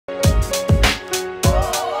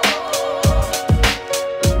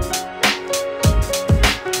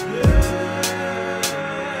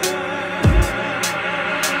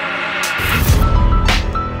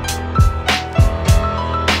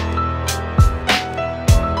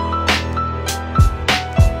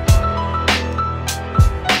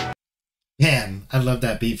love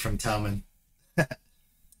that beat from Talman.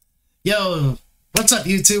 Yo, what's up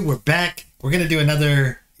YouTube? We're back. We're going to do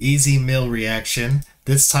another Easy Mill reaction.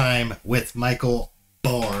 This time with Michael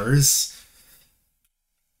Bars.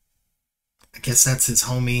 I guess that's his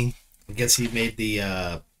homie. I guess he made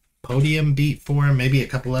the podium beat for him. Maybe a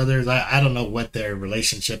couple others. I don't know what their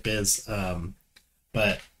relationship is.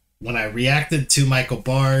 But when I reacted to Michael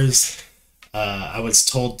Bars, I was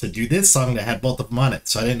told to do this song that had both of them on it.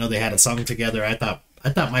 So I didn't know they had a song together. I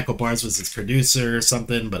thought Michael Bars was his producer or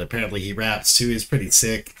something, but apparently he raps too. He's pretty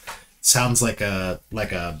sick. Sounds like a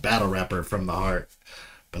battle rapper from the heart.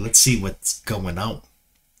 But let's see what's going on.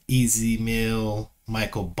 Easy Mill,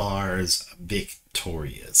 Michael Bars,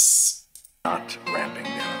 Victorious. Not ramping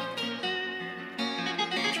down.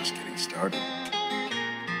 You're just getting started.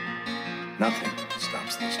 Nothing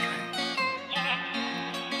stops this train.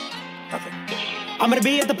 Nothing. I'm gonna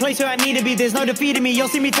be at the place where I need to be. There's no defeating me. You'll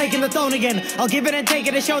see me taking the throne again. I'll give it and take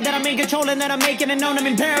it to show that I'm in control and that I'm making it known. I'm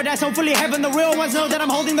in paradise, hopefully heaven. The real ones know that I'm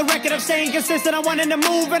holding the record of staying consistent. I wanted to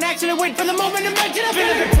move and actually wait for the moment to mention I'm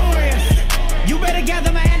feeling victorious. You better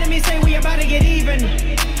gather my enemies, say we about to get even.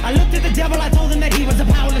 I looked at the devil, I told him that he was a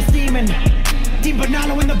powerless demon. Team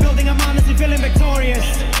Banalo in the building, I'm honestly feeling victorious.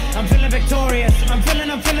 I'm feeling victorious. I'm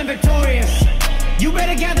feeling victorious. You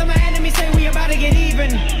better gather my enemies, say we about to get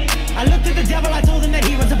even. I looked at the devil, I told him that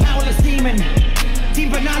he was a powerless demon. Team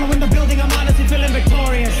Banalo in the building, I'm honestly feeling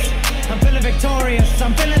victorious. I'm feeling victorious.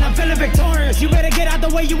 I'm feeling victorious. You better get out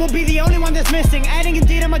the way, you will be the only one that's missing. Adding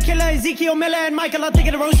indeed, I'm a killer, Ezekiel, Miller, and Michael. I'll take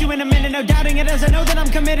it to roast you in a minute. No doubting it as I know that I'm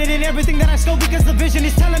committed in everything that I scope, because the vision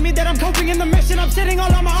is telling me that I'm coping in the mission. I'm sitting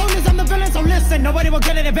all on my own as I'm the villain, so listen, nobody will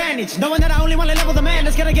get an advantage. Knowing that I only want to level the man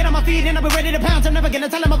that's gonna get on my feet and I'll be ready to pounce. I'm never gonna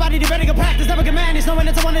tell him my body to better go practice, never can manage. Knowing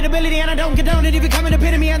it's a wanted ability and I don't condone it. If you come an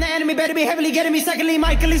epitome and the enemy better be heavily getting me. Secondly,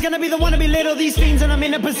 Michael, he's gonna be the one to be little these fiends, and I'm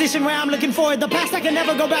in a position where I'm looking forward. The past, I can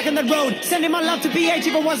never go back on that road. Sending my love to PH.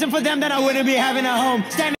 If it wasn't for them, then I wouldn't be having a home.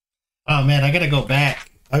 Oh man, I gotta go back.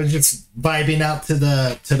 I was just vibing out to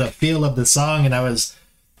the feel of the song, and I was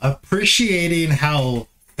appreciating how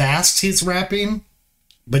fast he's rapping,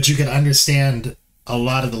 but you could understand a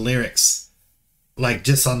lot of the lyrics, like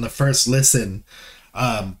just on the first listen.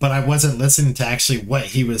 But I wasn't listening to actually what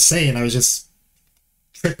he was saying. I was just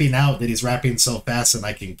tripping out that he's rapping so fast and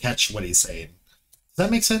I can catch what he's saying. Does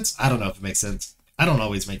that make sense? I don't know if it makes sense. I don't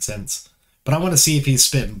always make sense. But I want to see if he's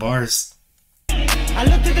spitting bars. I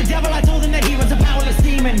looked at the devil, I told him that he was a powerless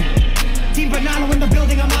demon. Team Banalo in the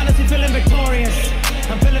building, I'm honestly feeling victorious.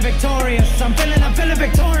 I'm feeling victorious. I'm feeling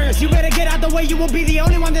victorious. You better get out the way, you will be the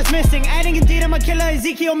only one that's missing. Adding indeed, I'm a killer,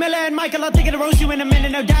 Ezekiel, Miller, and Michael. I'll take it to roast you in a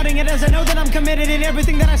minute. No doubting it as I know that I'm committed in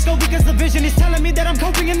everything that I scope, because the vision is telling me that I'm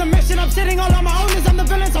coping in the mission. I'm sitting all on my own as I'm the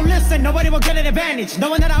villain, so listen, nobody will get an advantage.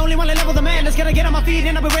 Knowing that I only want to level the man that's gonna get on my feet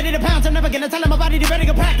and I'll be ready to pounce. I'm never gonna tell him my body to better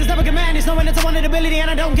go practice, never can manage. Knowing it's a wanted ability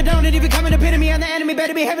and I don't condone it. If you come an epitome and the enemy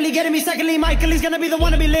better be heavily getting me. Secondly, Michael, he's gonna be the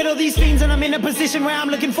one to be little these fiends, and I'm in a position where I'm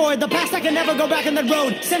looking forward. The past, I can never go back on that road.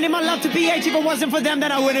 Sending my love to PH. If it wasn't for them,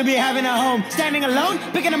 then I wouldn't be having a home. Standing alone,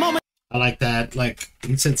 picking a moment. I like that. Like,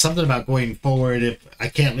 he said something about going forward. If I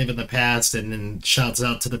can't live in the past, and then shouts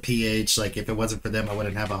out to the PH, like, if it wasn't for them, I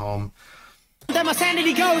wouldn't have a home. That my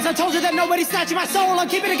sanity goes. I told you that nobody's snatching my soul. I'm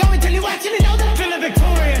keeping it going till you actually know that I'm feeling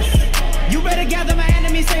victorious. You better gather my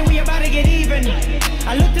enemies, say we about to get even.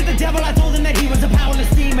 I looked at the devil, I told him that he was a powerless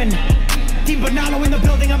demon. Team Banalo in the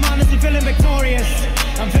building, I'm honestly feeling victorious.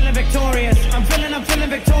 I'm feeling victorious. I'm feeling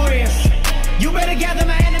victorious. You better gather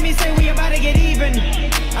my enemies, say we about to get even.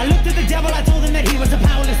 I looked at the devil, I told him that he was a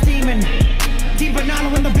powerless demon. Team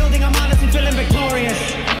Banalo in the building, I'm honestly feeling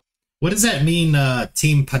victorious. What does that mean,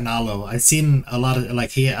 Team Panalo? I've seen a lot of,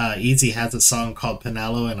 like, Easy has a song called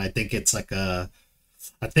Panalo, and I think it's like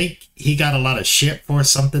I think he got a lot of shit for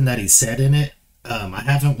something that he said in it. I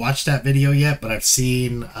haven't watched that video yet, but I've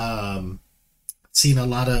seen a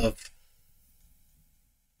lot of,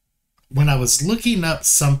 when I was looking up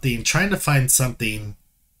something, trying to find something,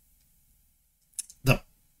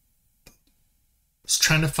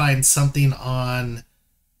 on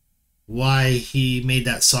why he made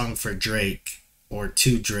that song for Drake, or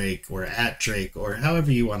to Drake, or at Drake, or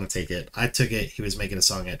however you want to take it. I took it, he was making a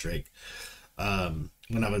song at Drake.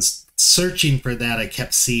 When I was searching for that, I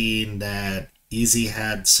kept seeing that Easy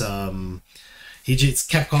had some, he just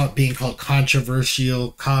kept being called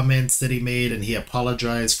controversial comments that he made, and he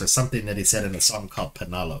apologized for something that he said in a song called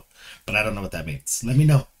Panalo. But I don't know what that means. Let me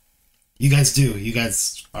know. You guys do. You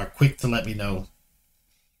guys are quick to let me know.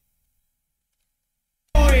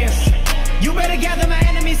 You better gather my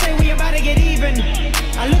enemies, say we about to get even.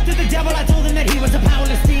 I looked at the devil, I told him that he was a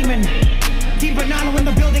powerless demon. Team Banalo in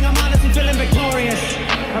the building, I'm honestly feeling victorious.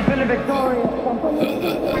 I'm feeling victorious.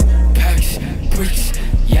 Packs, bricks,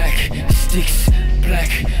 yak, sticks, black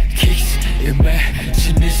kicks.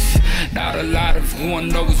 Imagine this. Not a lot of who I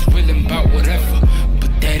know is willing about whatever,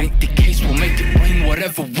 but that ain't the case. We'll make it rain,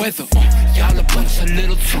 whatever weather. Y'all a bunch of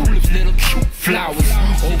little tulips, little cute flowers,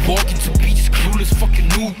 or walking to beaches, clueless, fucking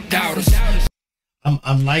new doubters.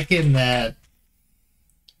 I'm liking that.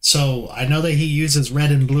 So I know that he uses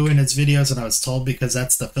red and blue in his videos, and I was told because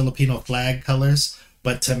that's the Filipino flag colors.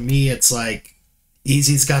 But to me, it's like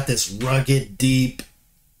Easy's got this rugged, deep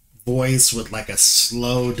voice with like a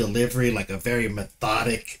slow delivery, like a very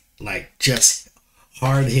methodic, like just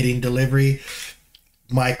hard-hitting delivery.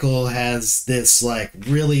 Michael has this like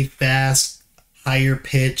really fast,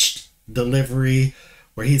 higher-pitched delivery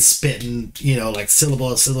where he's spitting, you know, like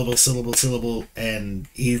syllable, syllable, syllable, syllable, and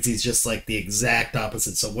Easy's just like the exact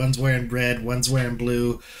opposite. So one's wearing red, one's wearing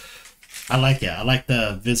blue. I like it. I like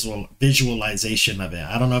the visualization of it.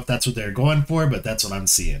 I don't know if that's what they're going for, but that's what I'm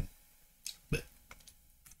seeing.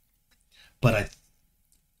 But I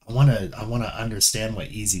wanna understand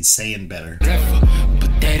what Easy's saying better.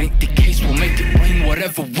 But that ain't the case. We'll make it rain,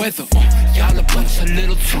 whatever weather. Y'all a bunch of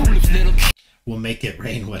little tulips, little. We'll make it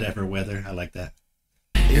rain, whatever weather. I like that.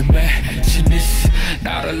 Imagine this.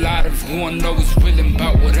 Not a lot of who I know is willing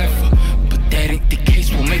about whatever, but that ain't the case.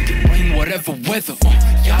 We'll make it rain, whatever weather.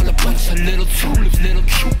 Y'all a bunch of little tulips, little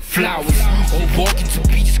cute flowers, or walking to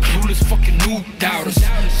beaches, clueless, fucking new doubters.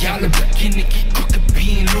 Y'all a beginning, keep cooking,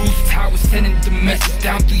 being loose towers, sending the message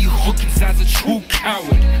down through your hooking signs, a true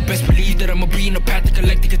coward. Best believe that I'ma be in a path to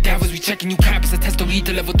collect the cadavers. We checking you campus, I test the weed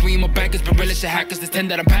to level 3 in my bankers, but relish the hackers. There's 10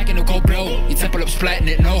 that I'm packing to go blow. You temple up, splatting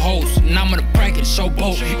it, no hoes. And I'm gonna prank it, show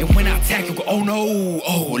boat. And when I attack, you go, oh no,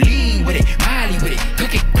 oh, lean with it, Molly with it,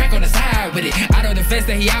 cook it, crack on the side with it. Out of the fence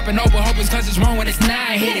that he hopping over, hope it's cause it's wrong when it's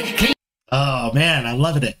 9, hit it, clean. Oh man, I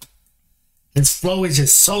loving it. His flow is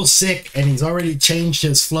just so sick, and he's already changed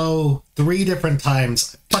his flow 3 different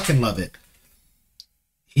times. I fucking love it.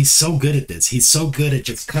 He's so good at this. He's so good at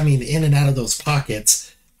just coming in and out of those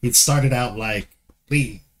pockets. He started out like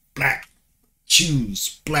lean, black,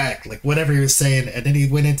 shoes, black, like whatever he was saying, and then he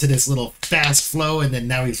went into this little fast flow, and then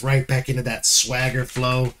now he's right back into that swagger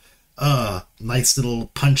flow. Nice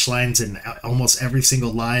little punchlines in almost every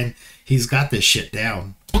single line. He's got this shit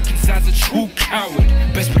down. Looking signs a true coward.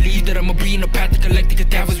 Best believe that I'ma be in a path to collect the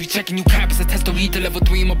cadavers. We checking you campus, I test the weed to level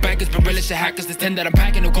 3 in my bankers, but relish the hackers. There's 10 that I'm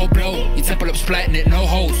packing to go blow. You temple up, splatting it, no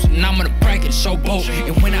hoes. And I'm gonna prank it, show boat.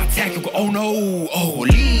 And when I attack, you go, oh no, oh,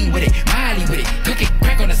 lean with it, Molly with it, cook it,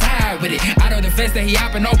 crack on the side with it. Out of the fence that he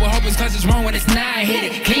hopping over, hope it's cause it's wrong when it's 9, hit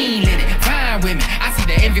it, clean in it, fine with me. I see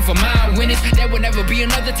the envy for my winners. There will never be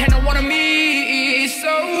another 10 I wanna meet. So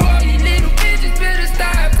all you little bitches better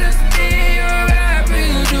stop testing me, or I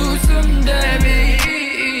will do some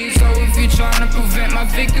damage. So if you're trying to prevent my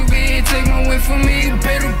victory, take my win from me, you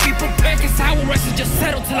better be prepared, cause I will rest and just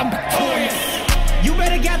settle till I'm victorious. You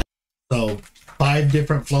better gather. So 5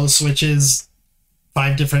 different flow switches,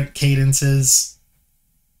 5 different cadences,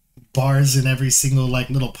 bars in every single like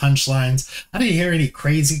little punchlines. I didn't hear any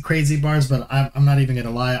crazy bars, but I'm not even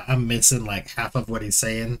gonna lie, I'm missing like half of what he's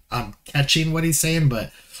saying. I'm catching what he's saying,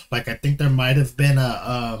 but like I think there might have been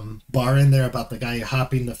a bar in there about the guy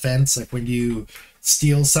hopping the fence, like when you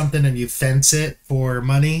steal something and you fence it for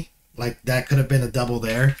money, like that could have been a double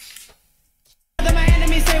there. My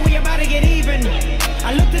enemies say we about to get even.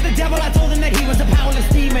 I looked at the devil, I told him that he was a powerless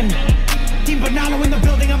demon. Team Banano in the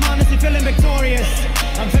building, I'm honestly feeling victorious.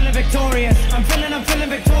 I'm feeling victorious. I'm feeling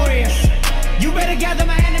victorious. You better gather,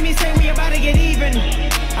 my enemies say we about to get even.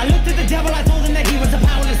 I looked at the devil, I told him that he was a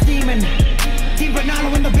powerless demon. Team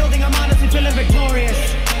Banano in the building, I'm honestly feeling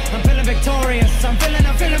victorious. I'm feeling victorious. I'm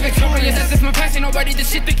feeling victorious. As if my past ain't already the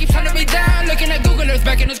shit that keeps hunting me down. Looking at Googlers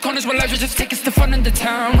back in his corners while life was just taking the fun in the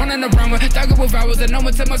town. Running around with dagger with vowels and no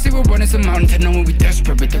one tell us we're running some mountain. To know when we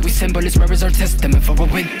desperate, but that we symbol is where is our testament for a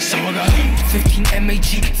win. So I got 15 MAG,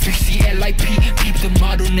 3 CLIP. Keep the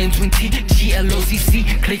model names 20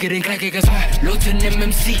 GLOCC. Click it and clack it, cause I load an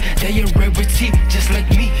MMC. They a rarity, just like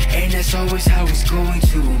me. And that's always how it's going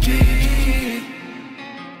to be.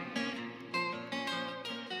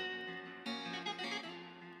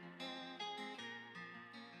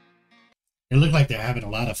 It looked like they're having a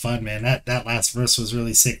lot of fun, man. That last verse was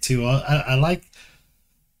really sick too. I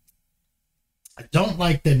don't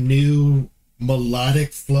like the new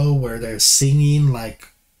melodic flow where they're singing like,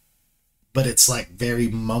 but it's like very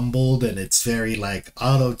mumbled and it's very like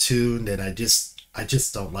auto-tuned, and I just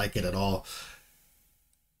don't like it at all.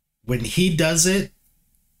 When he does it,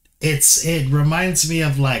 it reminds me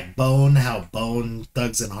of like Bone, how Bone,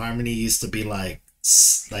 Thugs and Harmony used to be like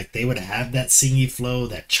like they would have that singy flow,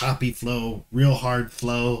 that choppy flow, real hard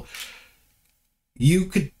flow. You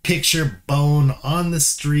could picture Bone on the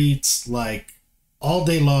streets like all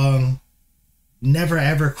day long, never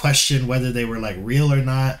ever question whether they were like real or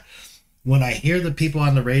not. When I hear the people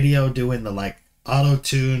on the radio doing the like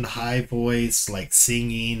auto-tune, high voice, like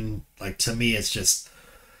singing, like to me it's just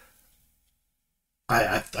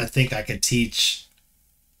I think I could teach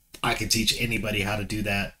anybody how to do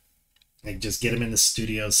that. Like just get him in the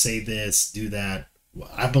studio, say this, do that.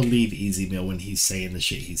 I believe Easy Meal when he's saying the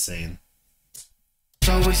shit he's saying. It's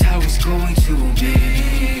always how it's going to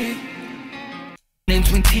be. Name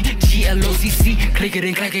 20 GLOCC, click it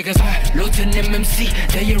and clack it, cause low to MMC,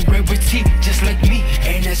 they a rarity, just like me,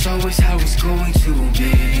 and that's always how it's going to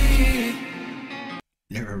be.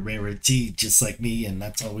 They're a rarity, just like me, and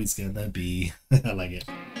that's always gonna be. I like it.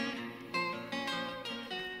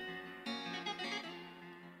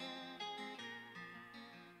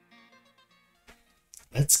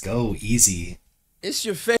 Let's go, Easy. It's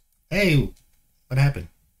your favorite. Hey, what happened?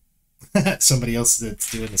 Somebody else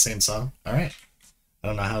that's doing the same song? All right. I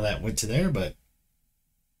don't know how that went to there, but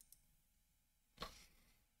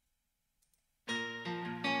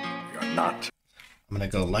You're not. I'm going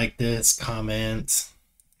to go like this, comment.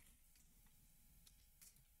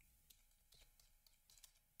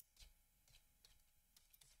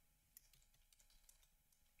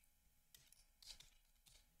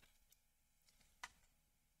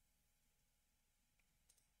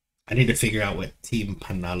 I need to figure out what Team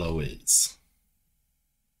Panalo is.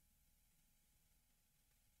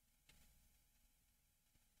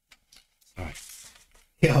 All right.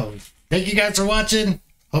 Yo, thank you guys for watching.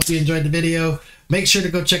 Hope you enjoyed the video. Make sure to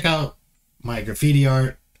go check out my graffiti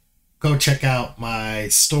art. Go check out my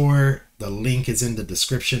store. The link is in the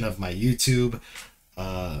description of my YouTube.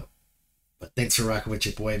 But thanks for rocking with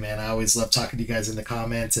your boy, man. I always love talking to you guys in the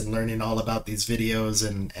comments and learning all about these videos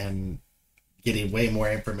and getting way more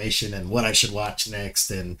information and what I should watch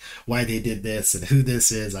next and why they did this and who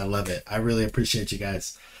this is. I love it. I really appreciate you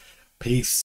guys. Peace.